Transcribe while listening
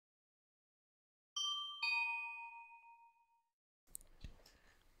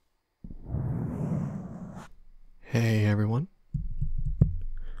Hey everyone,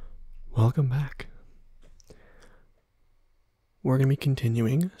 welcome back. We're going to be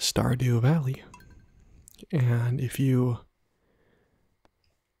continuing Stardew Valley. And here you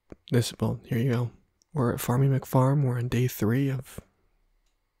go. We're at Farmy McFarm. We're on day 3 of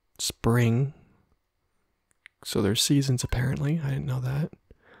spring. So there's seasons apparently. I didn't know that.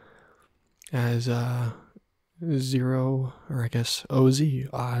 As Zero, or I guess OZ,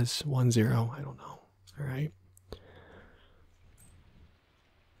 Oz, OneZero, I don't know. Alright.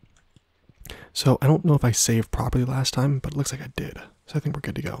 So I don't know if I saved properly last time, but it looks like I did. So I think we're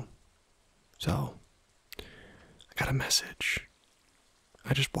good to go. So I got a message.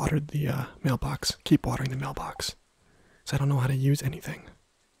 I just watered the mailbox. Keep watering the mailbox. So I don't know how to use anything.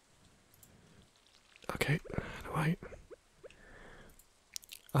 Okay, how do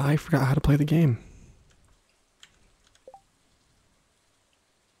I forgot how to play the game.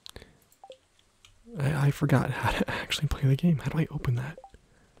 I forgot how to actually play the game. How do I open that?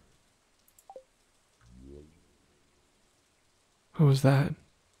 What was that?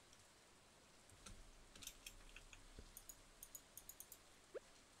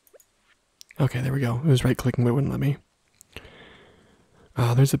 Okay, there we go. It was right clicking, but it wouldn't let me.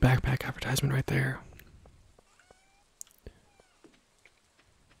 There's a backpack advertisement right there.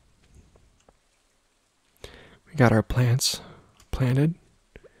 We got our plants planted.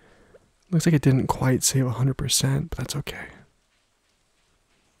 Looks like it didn't quite save 100%, but that's okay.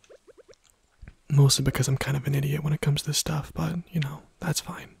 Mostly because I'm kind of an idiot when it comes to this stuff, but, you know, that's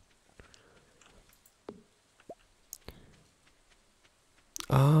fine.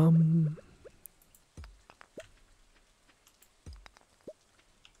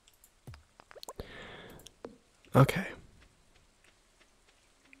 Okay.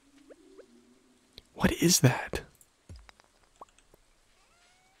 What is that?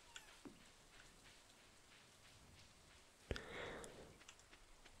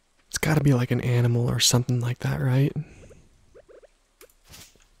 It's gotta be like an animal or something like that, right?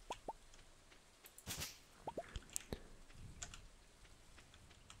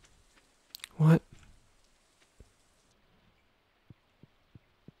 What?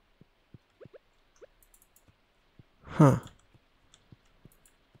 Huh.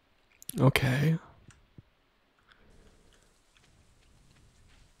 Okay.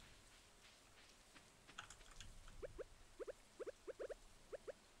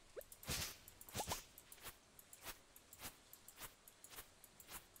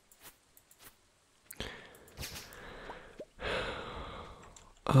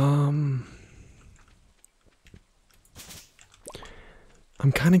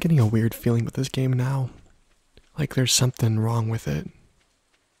 I'm kind of getting a weird feeling with this game now. Like there's something wrong with it.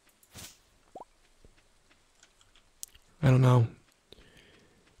 I don't know.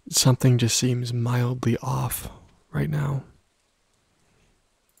 Something just seems mildly off right now.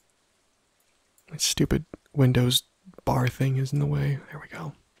 That stupid Windows bar thing is in the way. There we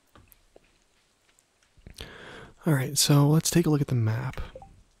go. Alright, so let's take a look at the map.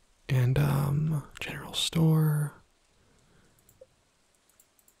 And, general store.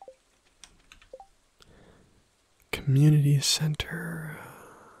 Community center.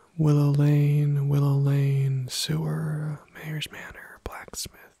 Willow Lane, sewer, Mayor's Manor,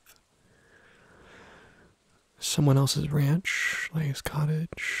 blacksmith. Someone else's ranch, Lay's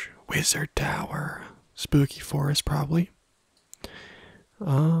cottage, Wizard Tower, Spooky Forest probably.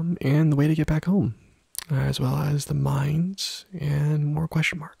 And the way to get back home, as well as the mines and more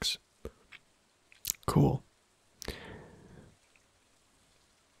question marks. Cool.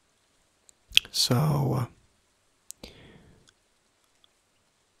 So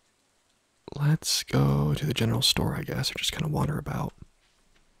let's go to the general store, I guess, or just kind of wander about.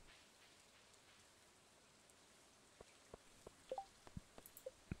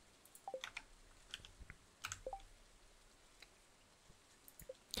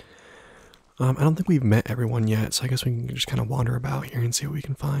 I don't think we've met everyone yet, so I guess we can just kind of wander about here and see what we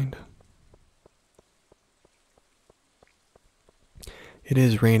can find. It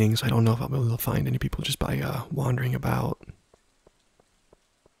is raining, so I don't know if I'll be able to find any people just by wandering about.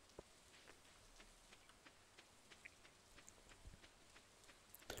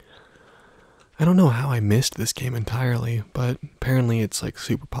 I don't know how I missed this game entirely, but apparently it's like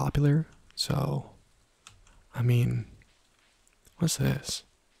super popular, so I mean, what's this?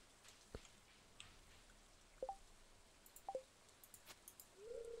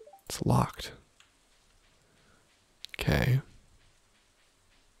 It's locked. Okay.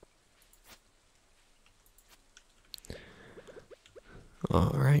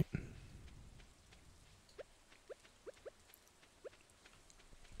 Alright.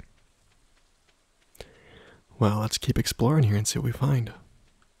 Well, let's keep exploring here and see what we find.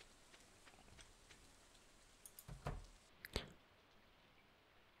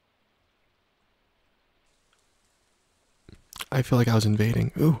 I feel like I was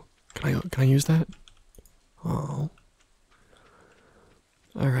invading. Ooh, can I use that? Oh.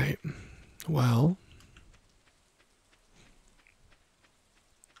 All right. Well,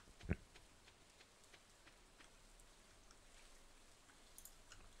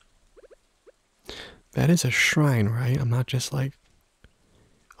 that is a shrine, right? I'm not just like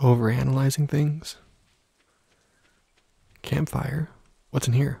overanalyzing things. Campfire. What's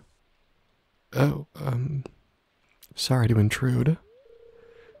in here? Oh, sorry to intrude.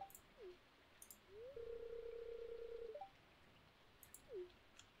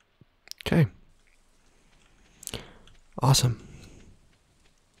 Okay. Awesome.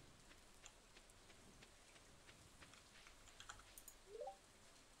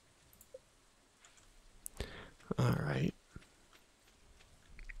 All right.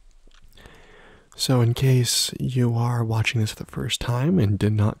 So, in case you are watching this for the first time and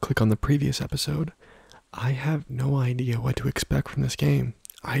did not click on the previous episode, I have no idea what to expect from this game.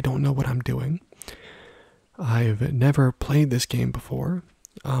 I don't know what I'm doing. I've never played this game before.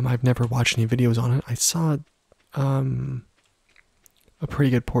 I've never watched any videos on it. I saw a pretty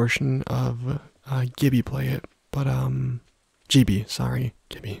good portion of Gibby play it, but GB, sorry,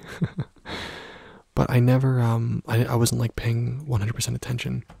 Gibby. But I never I wasn't like paying 100%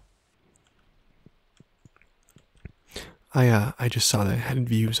 attention. I just saw that it had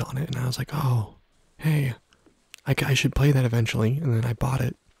views on it, and I was like, oh, hey, I should play that eventually. And then I bought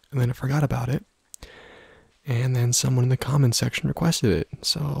it, and then I forgot about it. And then someone in the comments section requested it,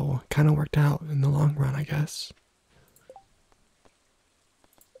 so it kind of worked out in the long run, I guess.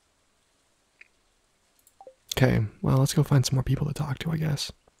 Okay, well, let's go find some more people to talk to, I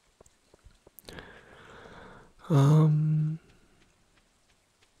guess. Let's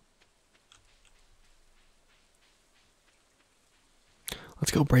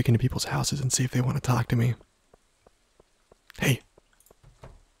go break into people's houses and see if they want to talk to me. Hey.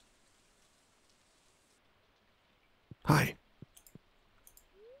 Hi.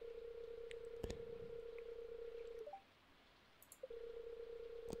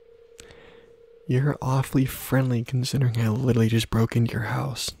 You're awfully friendly considering I literally just broke into your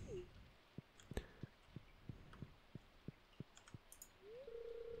house.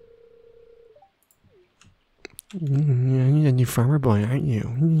 You're a new farmer boy, aren't you?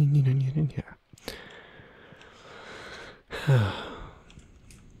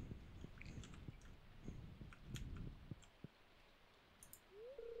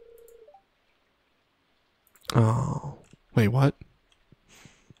 Oh, wait, what?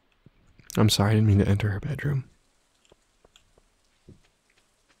 I'm sorry, I didn't mean to enter her bedroom.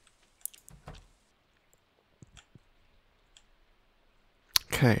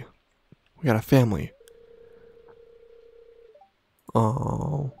 Okay, we got a family.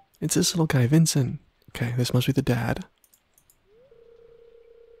 Oh, it's this little guy, Vincent. Okay, this must be the dad.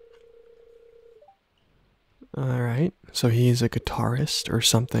 Alright, so he's a guitarist or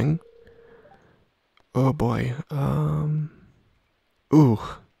something. Oh boy, ooh.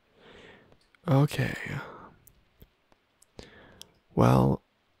 Okay. Well,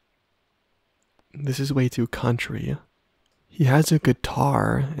 this is way too country. He has a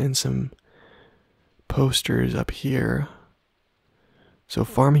guitar and some posters up here. So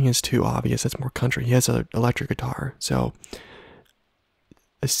farming is too obvious, that's more country. He has an electric guitar, so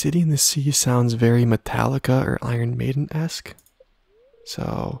A City in the Sea sounds very Metallica or Iron Maiden-esque.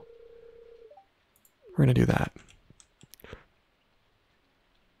 So we're gonna do that.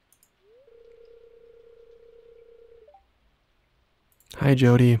 Hi,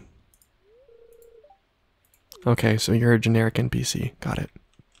 Jody. Okay, so you're a generic NPC. Got it.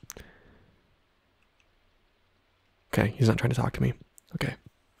 Okay, he's not trying to talk to me. Okay.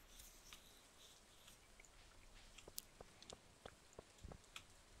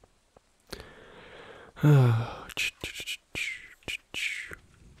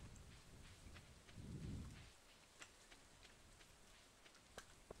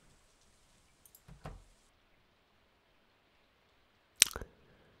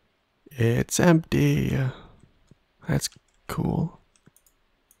 It's empty. That's cool.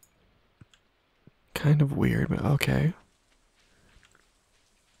 Kind of weird, but okay.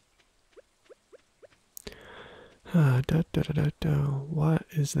 What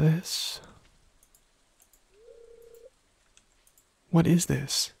is this? What is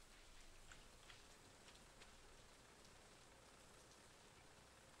this?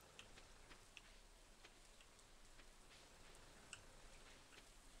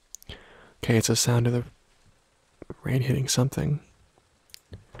 Okay, it's a sound of the Rain hitting something.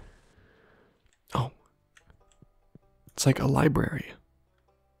 Oh. It's like a library.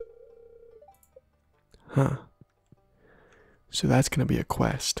 Huh. So that's gonna be a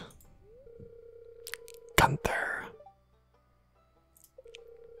quest. Gunther.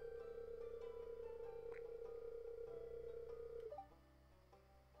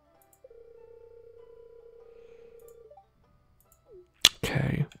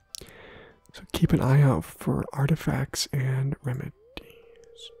 Okay. So keep an eye out for artifacts and remedies.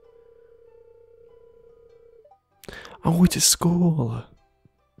 Oh, it's a school.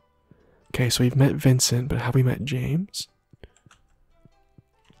 Okay, so we've met Vincent, but have we met James?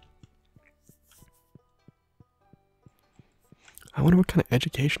 I wonder what kind of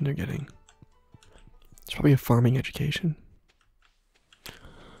education they're getting. It's probably a farming education.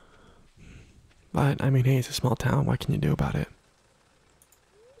 But, I mean, hey, it's a small town. What can you do about it?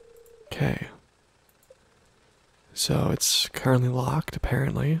 Okay. So it's currently locked,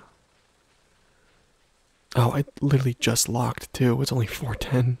 apparently. Oh, I literally just locked, too. It's only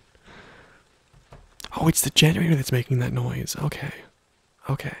 4:10. Oh, it's the generator that's making that noise. Okay.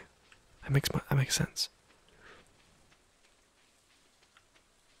 Okay. That makes sense.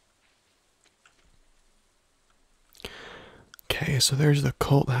 Okay, so there's the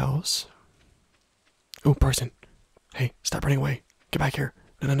cult house. Oh, person. Hey, stop running away. Get back here.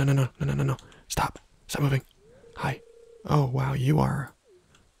 No, no, no, no, no, no, no, no, no. Stop. Stop moving. Hi. Oh, wow, you are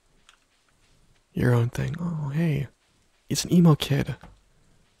your own thing. Oh, hey. It's an emo kid.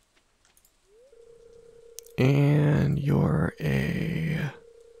 And you're a...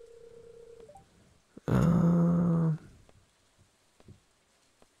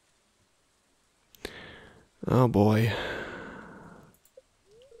 Oh, boy.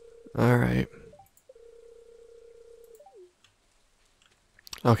 Alright.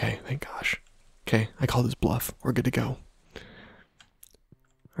 Okay, thank gosh. Okay, I call this bluff. We're good to go.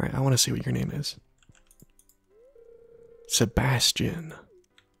 Alright, I want to see what your name is. Sebastian.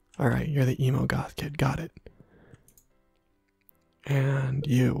 Alright, you're the emo goth kid. Got it. And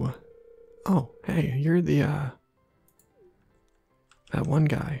you. Oh, hey, you're the, that one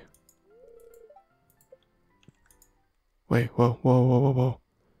guy. Wait, whoa, whoa, whoa, whoa, whoa.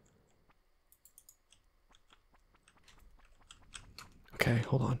 Okay,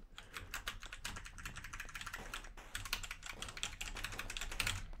 hold on.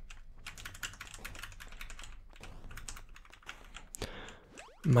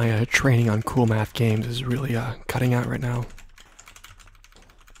 My training on cool math games is really cutting out right now.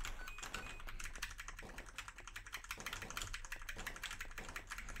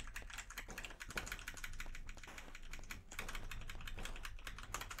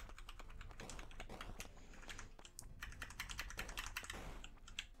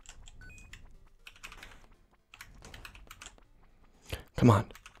 Come on.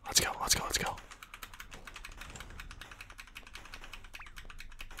 Let's go, let's go, let's go.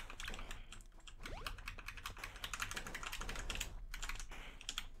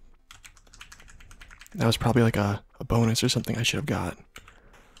 That was probably like a bonus or something I should have got.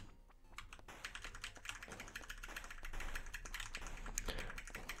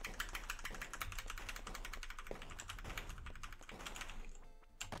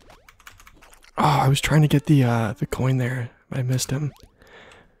 Oh, I was trying to get the coin there. I missed him.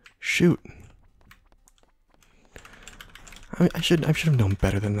 Shoot. I should have known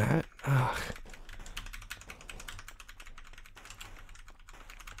better than that. Ugh.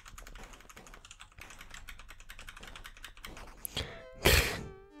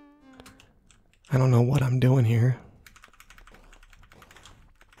 I don't know what I'm doing here.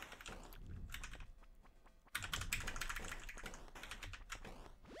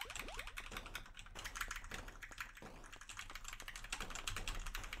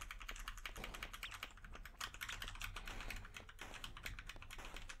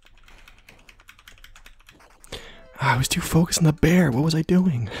 I was too focused on the bear. What was I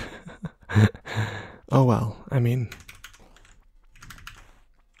doing? Oh well, I mean...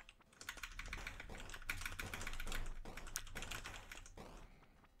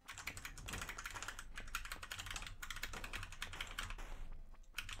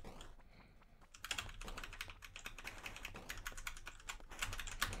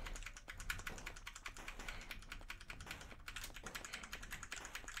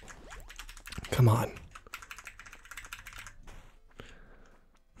 Come on.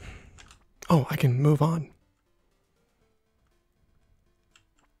 Oh, I can move on.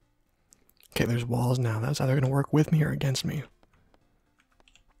 Okay, there's walls now. That's either going to work with me or against me.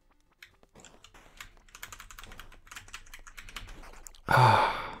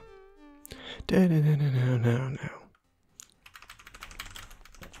 Ah. No.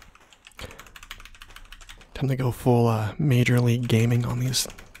 Time to go full Major League Gaming on these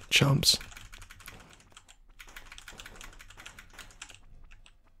chumps.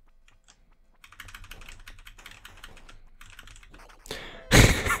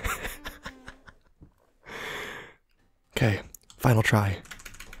 Okay, final try.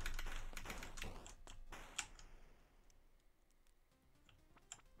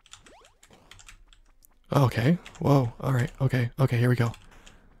 Okay, whoa, alright, okay, here we go.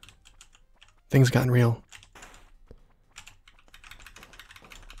 Things gotten real.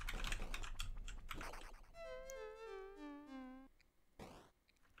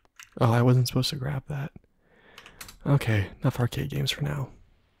 Oh, I wasn't supposed to grab that. Okay, enough arcade games for now.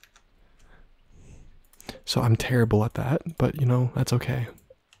 So I'm terrible at that, but you know, that's okay.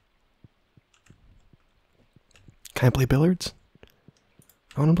 Can I play billiards?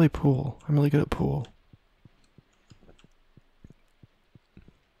 I want to play pool. I'm really good at pool.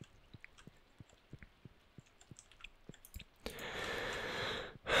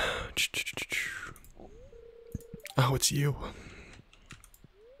 Oh, it's you.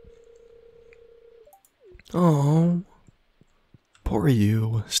 Oh, poor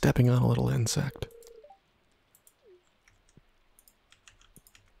you, stepping on a little insect.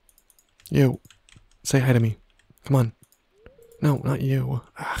 You, say hi to me. Come on. No, not you.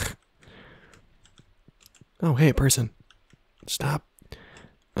 Ugh. Oh, hey, person. Stop.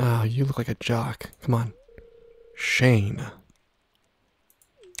 You look like a jock. Come on. Shane.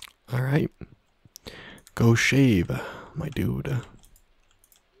 Alright. Go shave, my dude.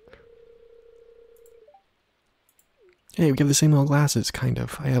 Hey, we have the same little glasses, kind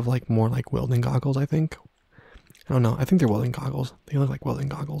of. I have like more like welding goggles, I think. I don't know. I think they're welding goggles. They look like welding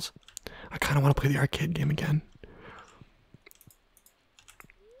goggles. I kind of want to play the arcade game again.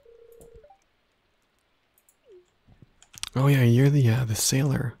 Oh yeah, you're the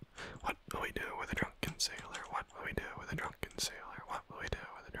sailor. What will we do with a drunken sailor? What will we do with a drunken sailor? What will we do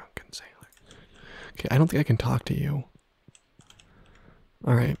with a drunken sailor? Okay, I don't think I can talk to you.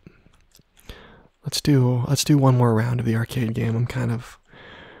 All right. Let's do one more round of the arcade game. I'm kind of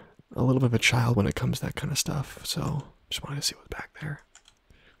a little bit of a child when it comes to that kind of stuff, so just wanted to see what's back there.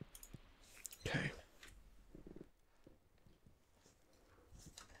 Okay.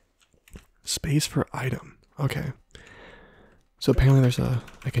 Space for item. Okay. So apparently there's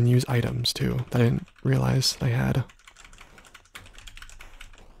I can use items too that I didn't realize I had.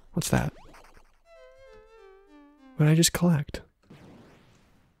 What's that? What did I just collect?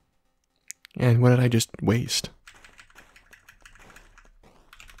 And what did I just waste?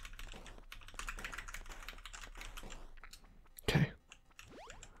 Okay.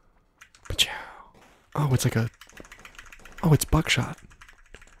 Oh, it's like a... Oh, it's buckshot.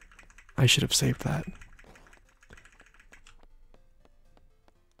 I should have saved that.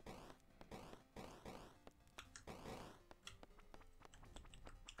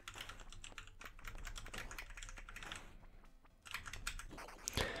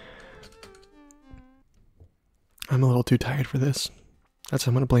 I'm a little too tired for this. That's what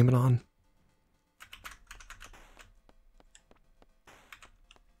I'm going to blame it on.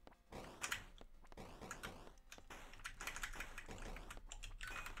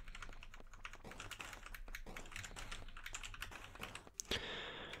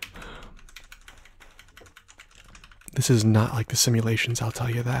 This is not like the simulations, I'll tell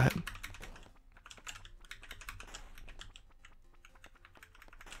you that.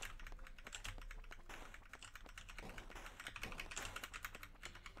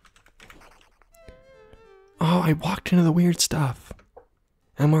 Oh, I walked into the weird stuff.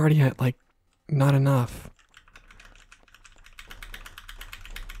 I'm already at, like, not enough.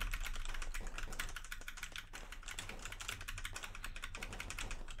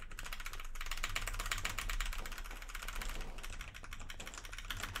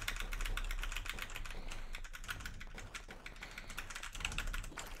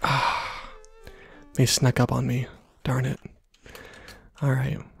 They snuck up on me. Darn it.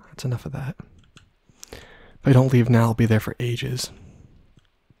 Alright, that's enough of that. If I don't leave now, I'll be there for ages.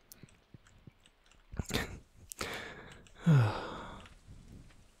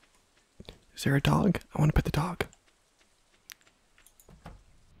 Is there a dog? I want to pet the dog.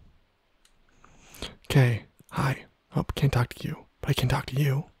 Okay, hi. Oh, can't talk to you, but I can talk to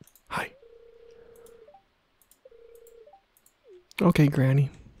you. Hi. Okay, Granny.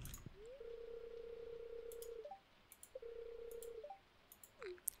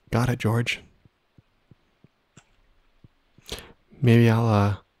 Got it, George. Maybe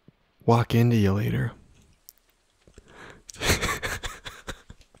I'll walk into you later.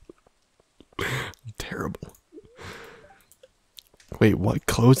 Terrible. Wait, what?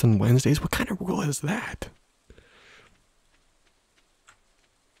 Closed on Wednesdays? What kind of rule is that?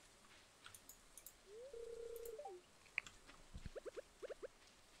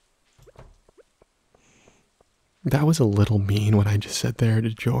 That was a little mean what I just said there to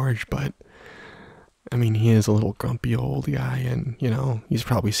George, but I mean, he is a little grumpy old guy, and you know, he's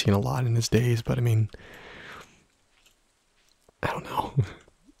probably seen a lot in his days, but I mean, I don't know.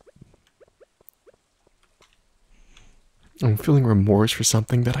 I'm feeling remorse for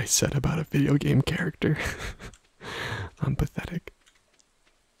something that I said about a video game character. I'm pathetic.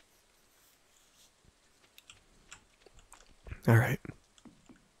 Alright.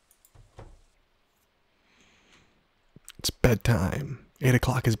 It's bedtime. 8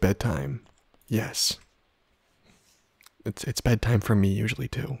 o'clock is bedtime. Yes. It's bedtime for me usually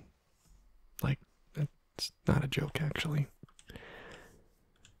too. Like, it's not a joke actually.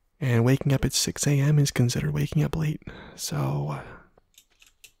 And waking up at 6 a.m. is considered waking up late. So,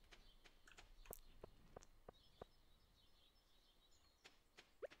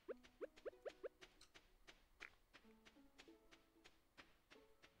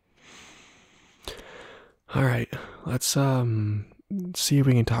 all right, let's see if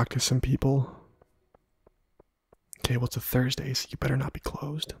we can talk to some people. Okay, well, it's a Thursday, so you better not be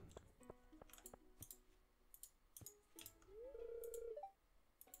closed.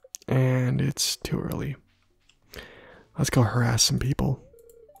 And it's too early. Let's go harass some people.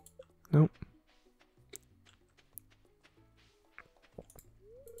 Nope.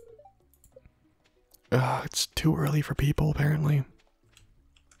 It's too early for people, apparently.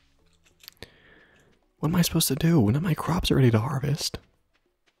 What am I supposed to do? None of my crops are ready to harvest.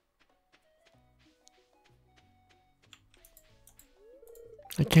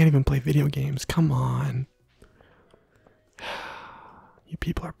 I can't even play video games. Come on. You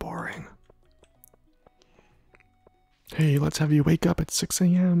people are boring. Hey, let's have you wake up at 6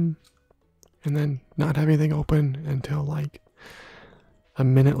 a.m. and then not have anything open until like a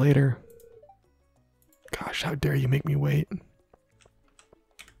minute later. Gosh, how dare you make me wait.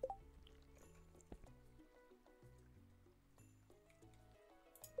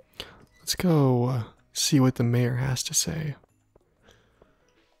 Let's go see what the mayor has to say.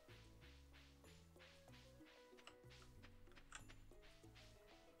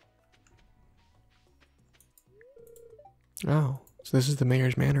 Oh, so this is the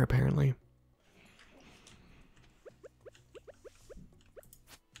mayor's manor apparently.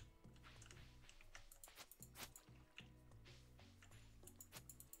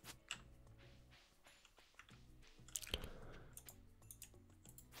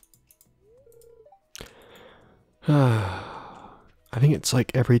 I think it's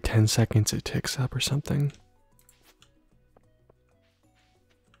like every 10 seconds it ticks up or something.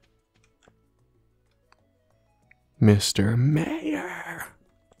 Mr. Mayor,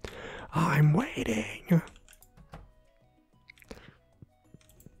 I'm waiting.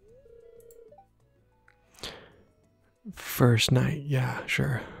 First night, yeah,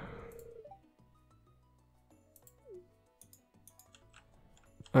 sure.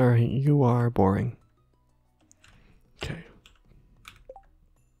 Alright, you are boring. Okay.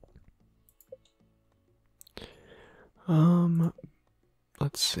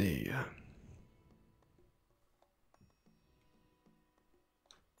 Let's see.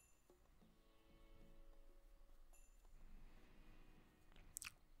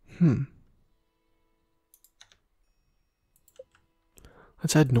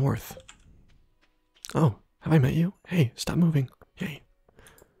 Let's head north. Oh, have I met you? Hey, stop moving. Hey.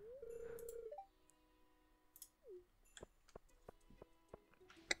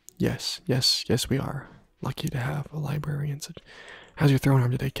 Yes, yes, yes, we are. Lucky to have a library and such. How's your throwing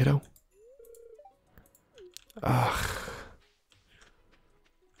arm today, kiddo? Ugh.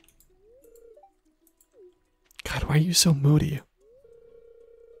 God, why are you so moody?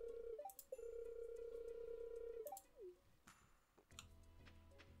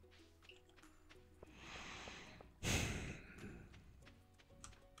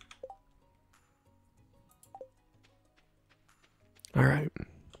 Alright.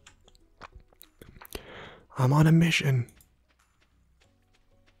 I'm on a mission.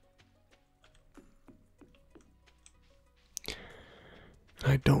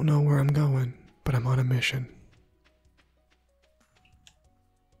 I don't know where I'm going, but I'm on a mission.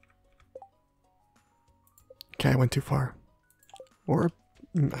 Okay, I went too far. Or,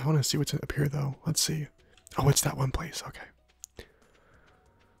 I want to see what's up here though. Let's see. Oh, it's that one place. Okay.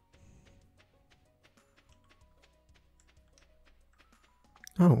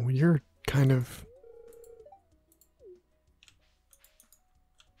 Oh, you're kind of...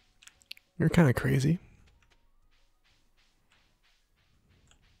 You're kind of crazy.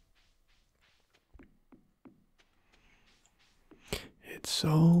 It's so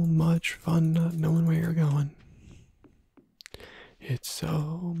much fun not knowing where you're going. It's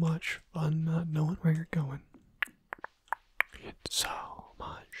so much fun not knowing where you're going.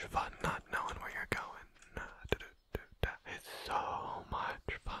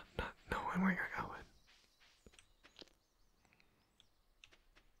 on where you're going.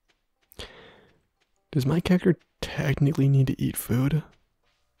 Does my character technically need to eat food?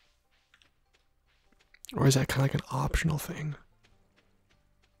 Or is that kind of like an optional thing?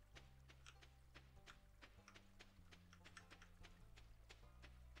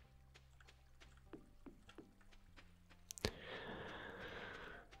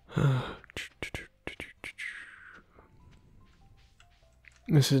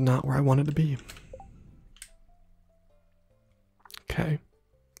 This is not where I wanted to be. Okay.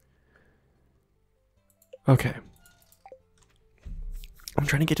 Okay. I'm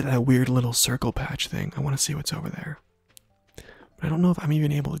trying to get to that weird little circle patch thing. I want to see what's over there. But I don't know if I'm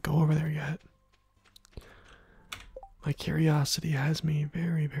even able to go over there yet. My curiosity has me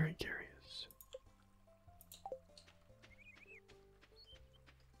very, very curious.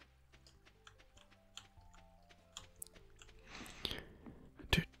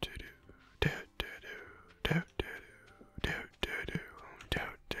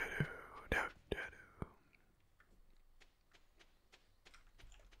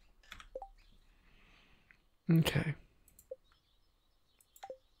 Okay.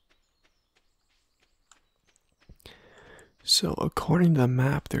 So, according to the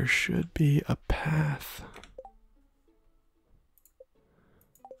map, there should be a path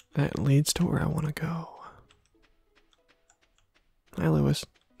that leads to where I want to go. Hi, Lewis.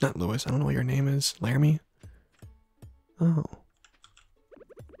 Not Lewis, I don't know what your name is. Laramie? Oh.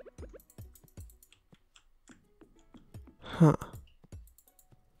 Huh.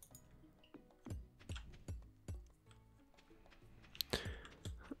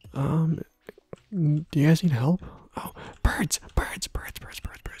 Do you guys need help? Oh, birds! Birds! Birds! Birds!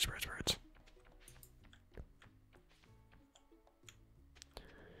 Birds! Birds! Birds! Birds!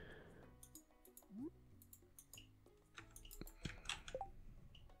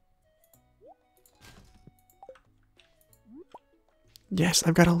 Yes,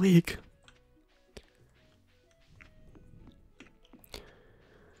 I've got a leak.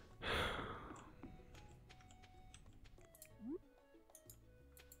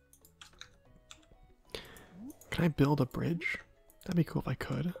 Can I build a bridge? That'd be cool if I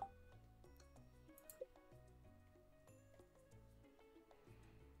could.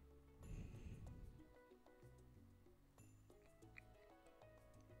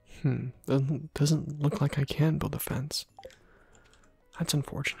 Doesn't look like I can build a fence. That's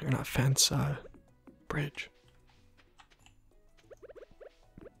unfortunate. Or not fence, bridge.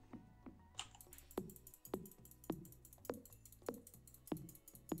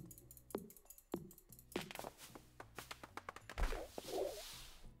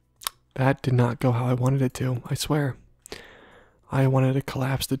 That did not go how I wanted it to, I swear. I wanted to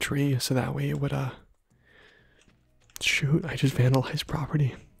collapse the tree so that way it would, shoot, I just vandalized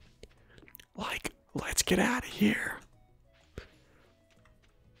property. Like, let's get out of here.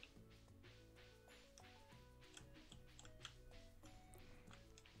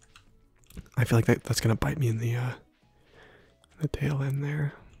 I feel like that's gonna bite me in the tail end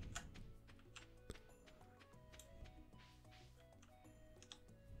there.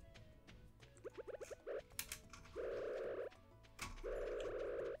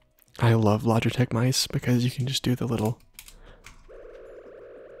 I love Logitech mice because you can just do the little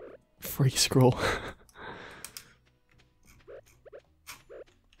free scroll.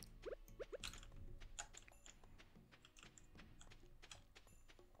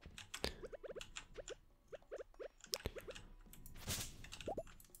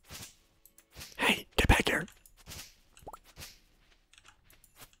 Hey, get back here.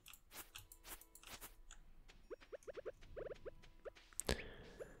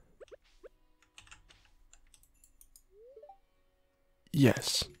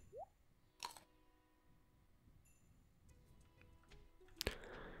 Yes.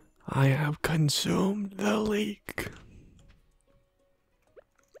 I have consumed the leek.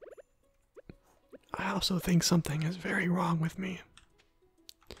 I also think something is very wrong with me.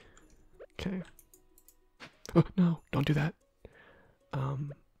 Okay. Oh, no, don't do that.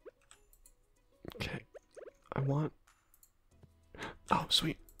 Okay. I want... Oh,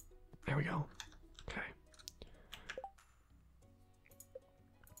 sweet. There we go. Okay.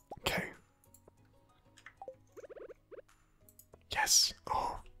 Okay. Yes.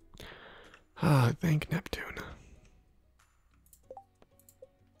 Oh. Ah, thank Neptune.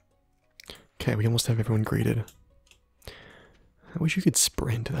 Okay, we almost have everyone greeted. I wish you could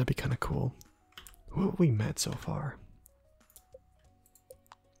sprint, that'd be kind of cool. Who have we met so far?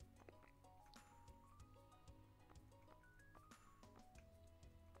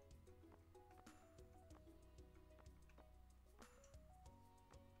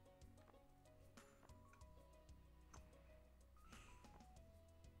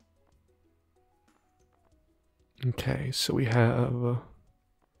 Okay, so we have.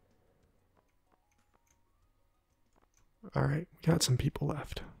 Alright, we got some people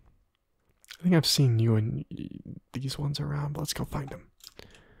left. I think I've seen you and these ones around, but let's go find them.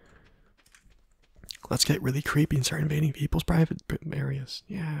 Let's get really creepy and start invading people's private areas.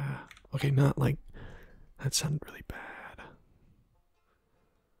 Yeah. Okay, not like. That sounded really bad.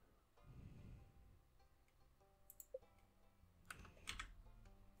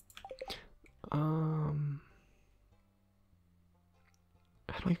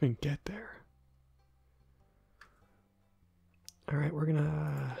 How do I even get there? Alright, we're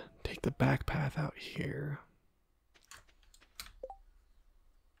gonna take the back path out here.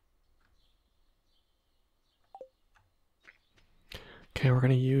 Okay, we're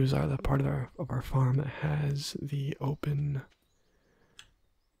gonna use the part of our farm that has the open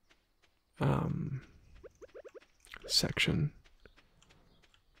section.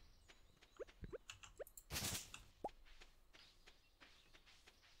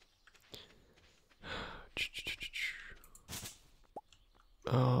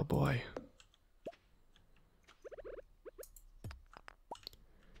 Oh boy.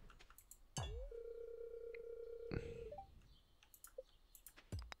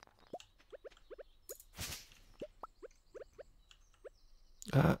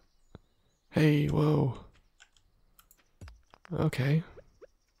 Hey, whoa. Okay.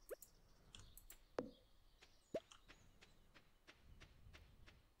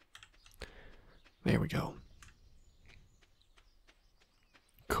 There we go.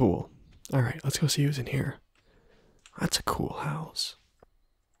 Cool. Alright, let's go see who's in here. That's a cool house.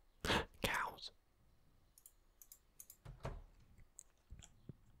 Cows.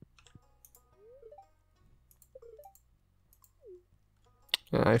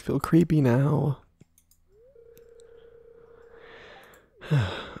 I feel creepy now.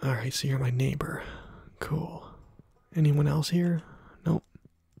 Alright, so you're my neighbor. Cool. Anyone else here? Nope.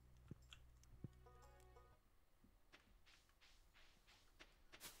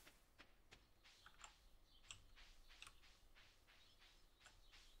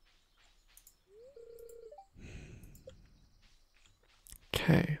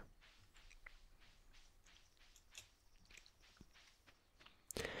 Okay.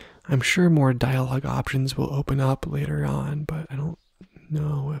 I'm sure more dialogue options will open up later on, but I don't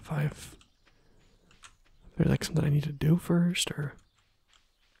know if there's like something I need to do first or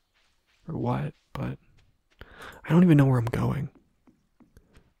what, but I don't even know where I'm going.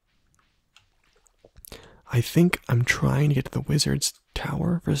 I think I'm trying to get to the wizard's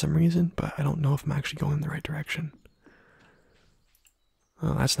tower for some reason, but I don't know if I'm actually going in the right direction.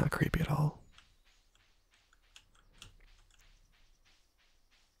 Oh, that's not creepy at all.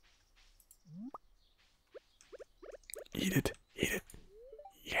 Eat it. Eat it.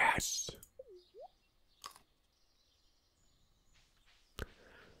 Yes.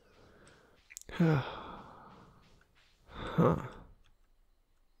 Huh.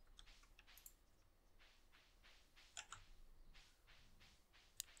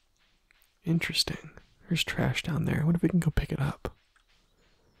 Interesting. There's trash down there. What if we can go pick it up?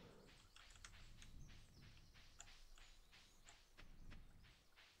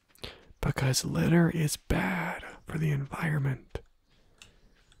 Because litter is bad for the environment.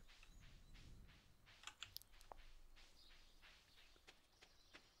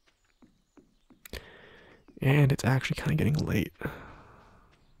 And it's actually kind of getting late.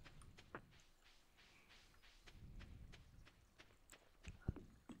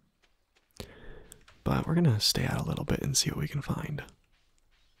 But we're gonna stay out a little bit and see what we can find.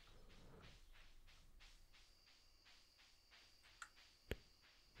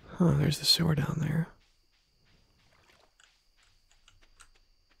 Huh, there's the sewer down there.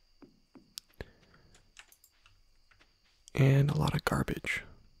 And a lot of garbage.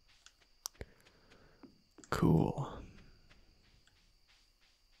 Cool.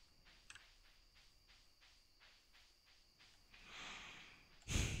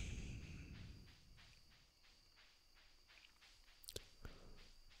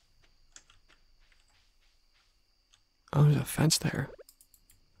 Oh, there's a fence there.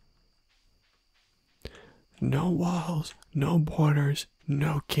 No walls, no borders,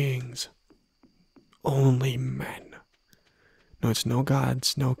 no kings. Only men. No, it's no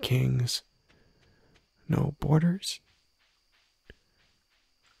gods, no kings, no borders.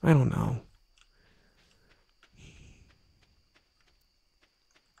 I don't know.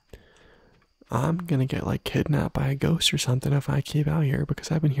 I'm gonna get like kidnapped by a ghost or something if I keep out here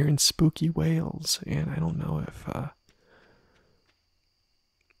because I've been hearing spooky wails and I don't know if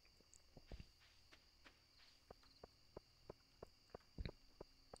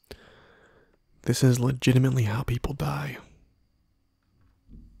this is legitimately how people die.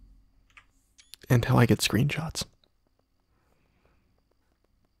 And how I get screenshots.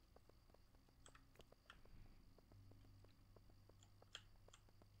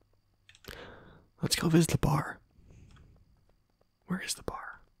 Let's go visit the bar. Where is the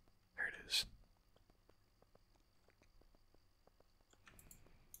bar? There it is.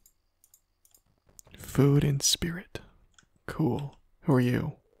 Food and spirit. Cool. Who are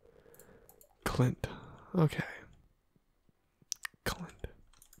you? Clint. Okay. Clint.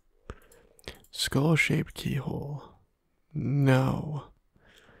 Skull-shaped keyhole. No.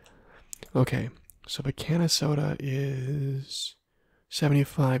 Okay, so the can of soda is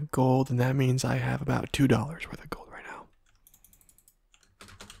 75 gold, and that means I have about $2 worth of gold right now.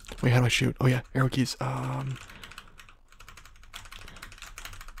 Wait, how do I shoot? Oh yeah, arrow keys. No.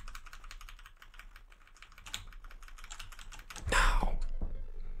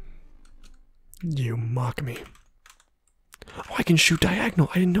 You mock me. Oh, I can shoot diagonal.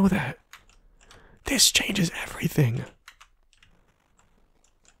 I didn't know that. This changes everything.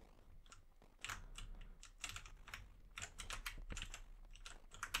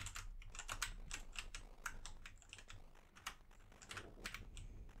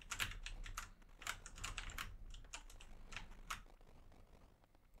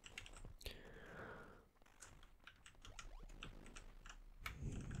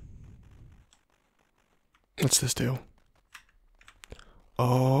 What's this do?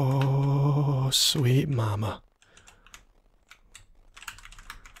 Oh, sweet mama.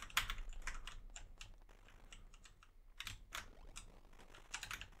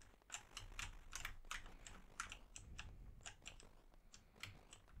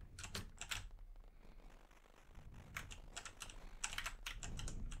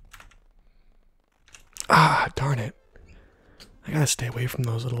 Ah, darn it. I gotta stay away from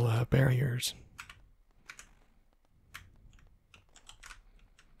those little barriers.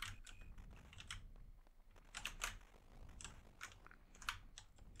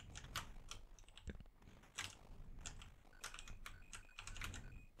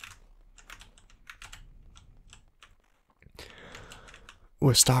 Ooh,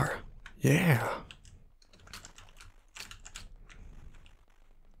 a star. Yeah.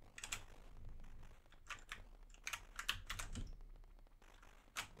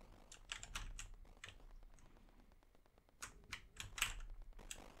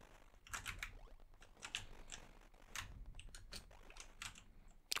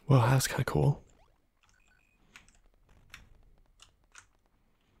 Well, that's kind of cool.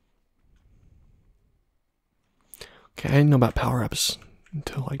 Okay, I didn't know about power-ups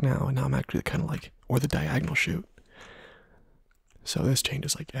until like now, and now I'm actually kind of like, or the diagonal shoot. So this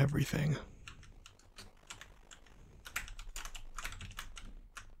changes like everything.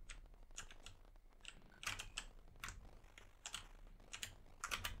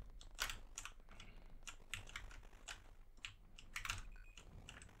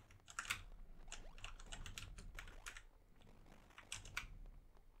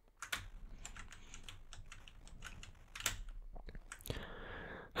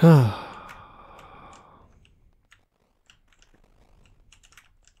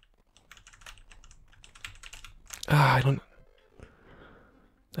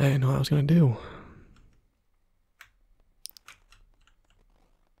 I didn't know what I was gonna do.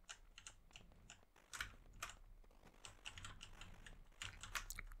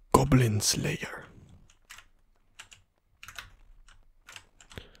 Goblin Slayer.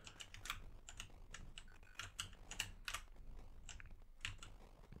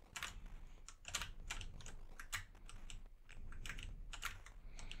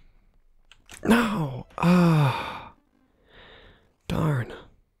 No! Ah. Darn.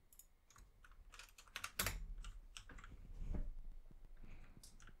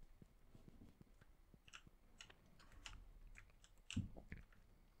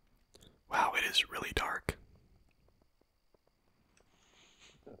 Wow, it is really dark.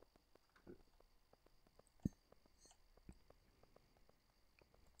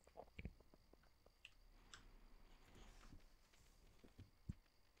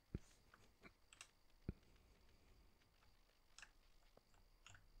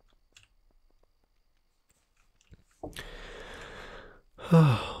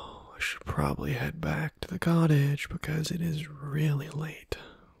 Oh, I should probably head back to the cottage because it is really late.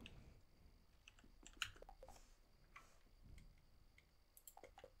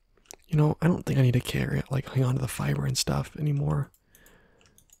 You know, I don't think I need to carry it, like hang on to the fiber and stuff anymore.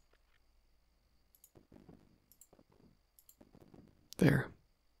 There.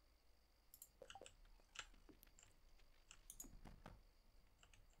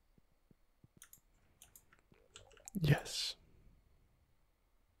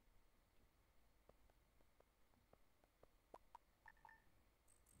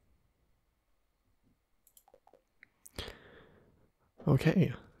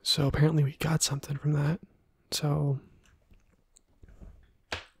 Okay, so apparently we got something from that. So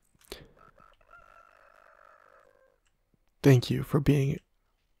thank you for being.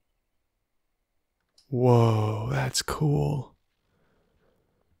 Whoa, that's cool.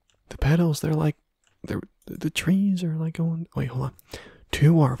 The petals, the trees are like going. Wait, hold on.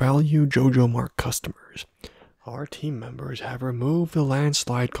 To our valued JoJo Mark customers, our team members have removed the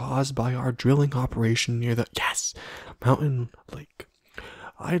landslide caused by our drilling operation near the mountain lake.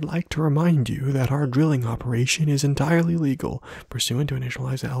 I'd like to remind you that our drilling operation is entirely legal, pursuant to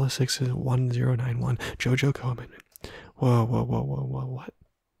initialized Alice6 1091 JoJo Co amendment. Whoa, whoa, whoa, whoa, whoa, what?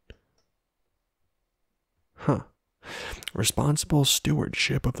 Huh. Responsible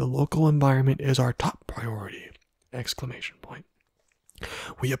stewardship of the local environment is our top priority! Exclamation point.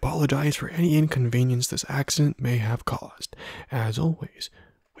 We apologize for any inconvenience this accident may have caused. As always,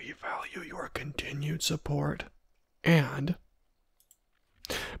 we value your continued support and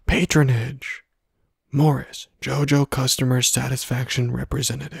patronage. Morris, JoJo Customer Satisfaction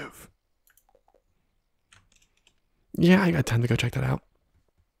Representative. Yeah, I got time to go check that out.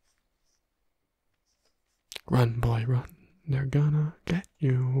 Run, boy, run. They're gonna get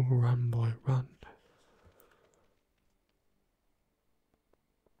you. Run, boy, run.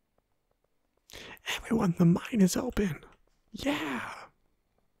 Everyone, the mine is open. Yeah.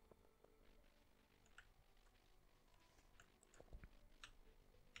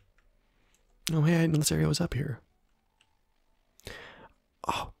 Oh, hey, I didn't know this area was up here.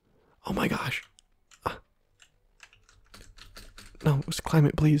 Oh my gosh. No, just climb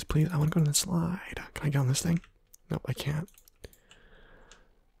it, please, please. I want to go on the slide. Can I get on this thing? Nope, I can't.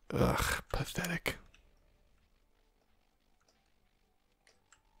 Ugh, pathetic.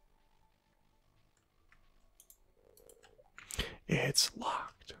 It's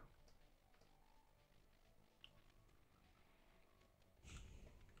locked.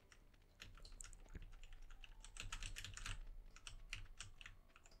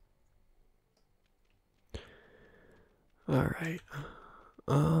 All right.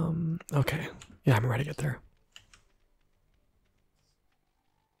 Okay. Yeah, I'm ready to get there.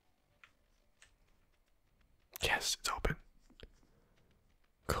 Yes, it's open.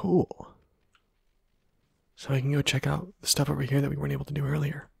 Cool. So I can go check out the stuff over here that we weren't able to do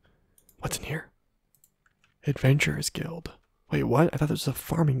earlier. What's in here? Adventurers Guild. Wait, what? I thought this was a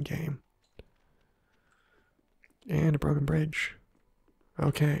farming game. And a broken bridge.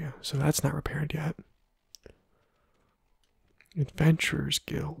 Okay, so that's not repaired yet. Adventurers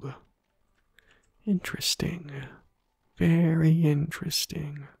Guild. Interesting. Very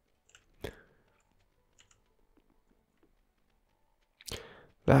interesting.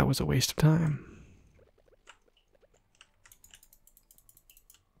 That was a waste of time.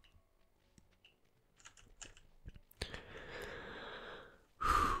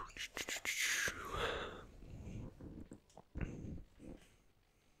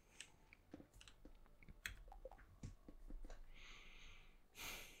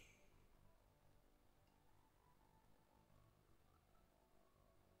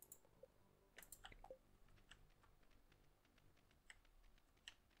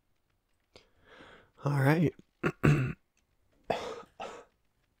 All right.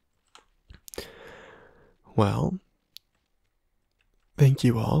 Well, thank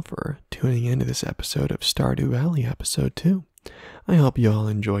you all for tuning into this episode of Stardew Valley episode 2. I hope you all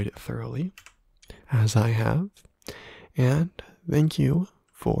enjoyed it thoroughly, as I have. And thank you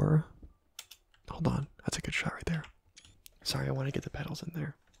for... Hold on, that's a good shot right there. Sorry, I want to get the pedals in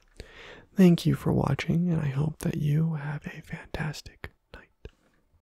there. Thank you for watching, and I hope that you have a fantastic